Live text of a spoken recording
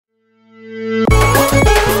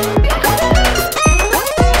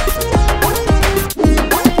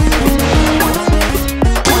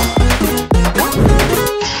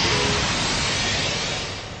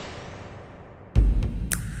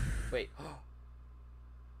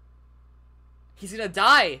He's gonna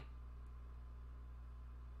die!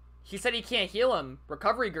 He said he can't heal him.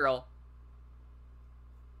 Recovery girl.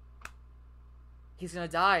 He's gonna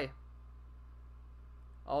die.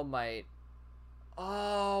 Oh my...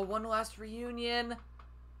 Oh, one last reunion.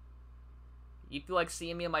 You feel like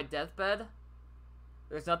seeing me on my deathbed?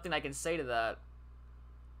 There's nothing I can say to that.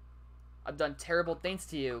 I've done terrible things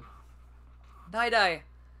to you. Night-Eye,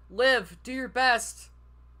 live, do your best.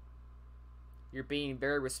 You're being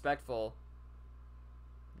very respectful.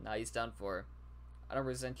 Now he's done for. I don't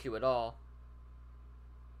resent you at all.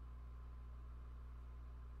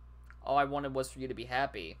 All I wanted was for you to be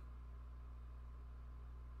happy.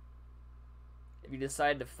 If you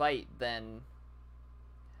decided to fight, then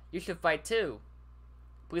you should fight too.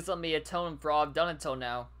 Please let me atone for all I've done until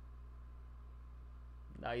now.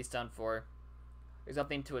 Now he's done for. There's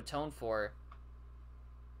nothing to atone for.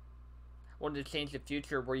 I wanted to change the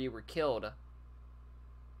future where you were killed.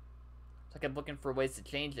 So I kept looking for ways to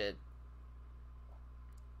change it.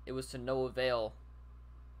 It was to no avail.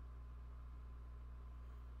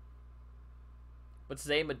 But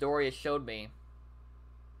today Midoriya showed me.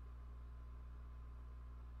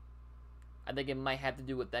 I think it might have to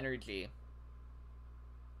do with energy.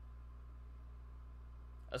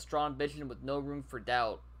 A strong vision with no room for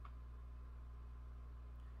doubt.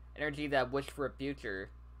 Energy that wished for a future.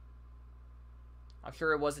 I'm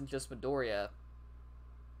sure it wasn't just Midoriya.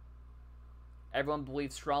 Everyone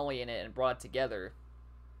believed strongly in it and brought it together.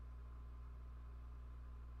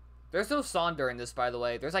 There's no song during this, by the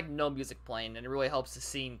way. There's like no music playing, and it really helps the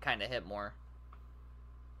scene kind of hit more.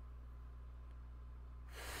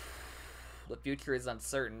 The future is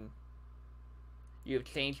uncertain. You have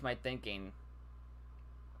changed my thinking.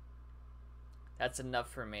 That's enough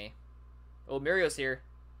for me. Oh, Mirio's here.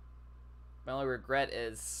 My only regret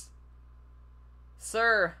is...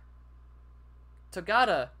 Sir!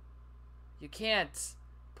 Togata! You can't.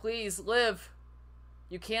 Please, live!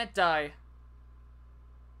 You can't die.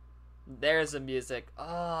 There's the music.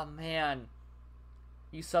 Oh, man.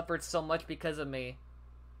 You suffered so much because of me.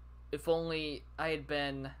 If only I had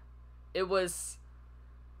been... It was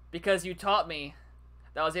because you taught me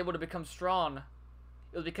that I was able to become strong.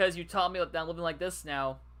 It was because you taught me that I'm living like this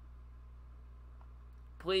now.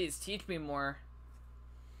 Please, teach me more.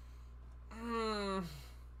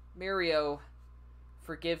 Mirio,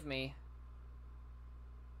 forgive me.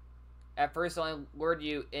 At first I only lured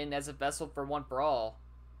you in as a vessel for one for all.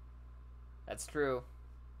 That's true.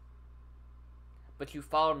 But you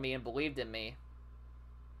followed me and believed in me.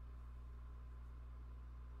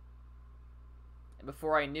 And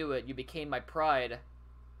before I knew it, you became my pride.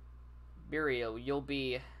 Mirio, you'll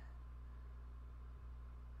be...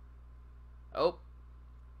 Oh.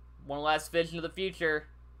 One last vision of the future.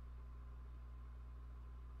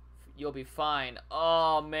 You'll be fine.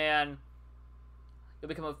 Oh, man. You'll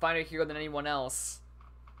become a finer hero than anyone else.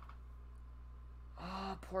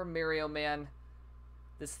 Oh, poor Mirio, man.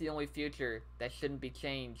 This is the only future that shouldn't be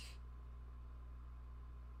changed.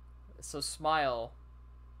 So smile.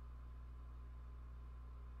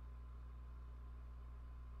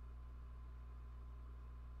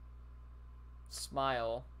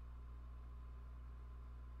 Smile.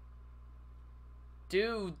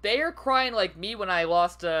 Dude, they are crying like me when I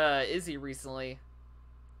lost Izzy recently.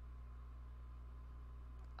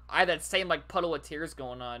 I had that same like puddle of tears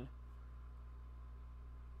going on.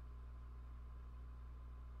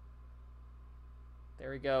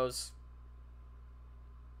 There he goes.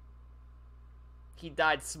 He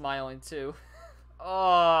died smiling too.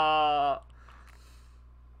 Oh.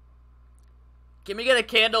 Can we get a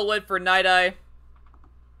candle lit for Night-Eye?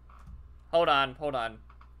 Hold on, hold on.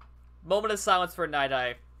 Moment of silence for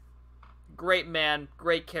Night-Eye. Great man,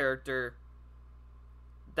 great character.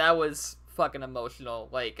 That was fucking emotional.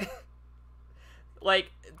 Like,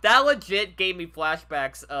 like that legit gave me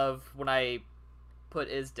flashbacks of when I put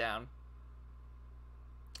Iz down.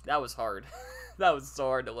 That was hard. That was so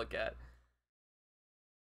hard to look at.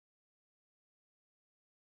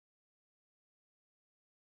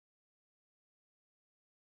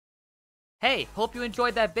 Hey, hope you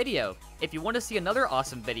enjoyed that video. If you want to see another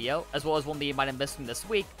awesome video, as well as one that you might have missed from this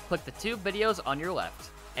week, click the 2 videos on your left.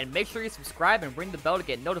 And make sure you subscribe and ring the bell to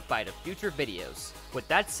get notified of future videos. With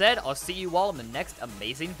that said, I'll see you all in the next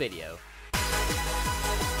amazing video.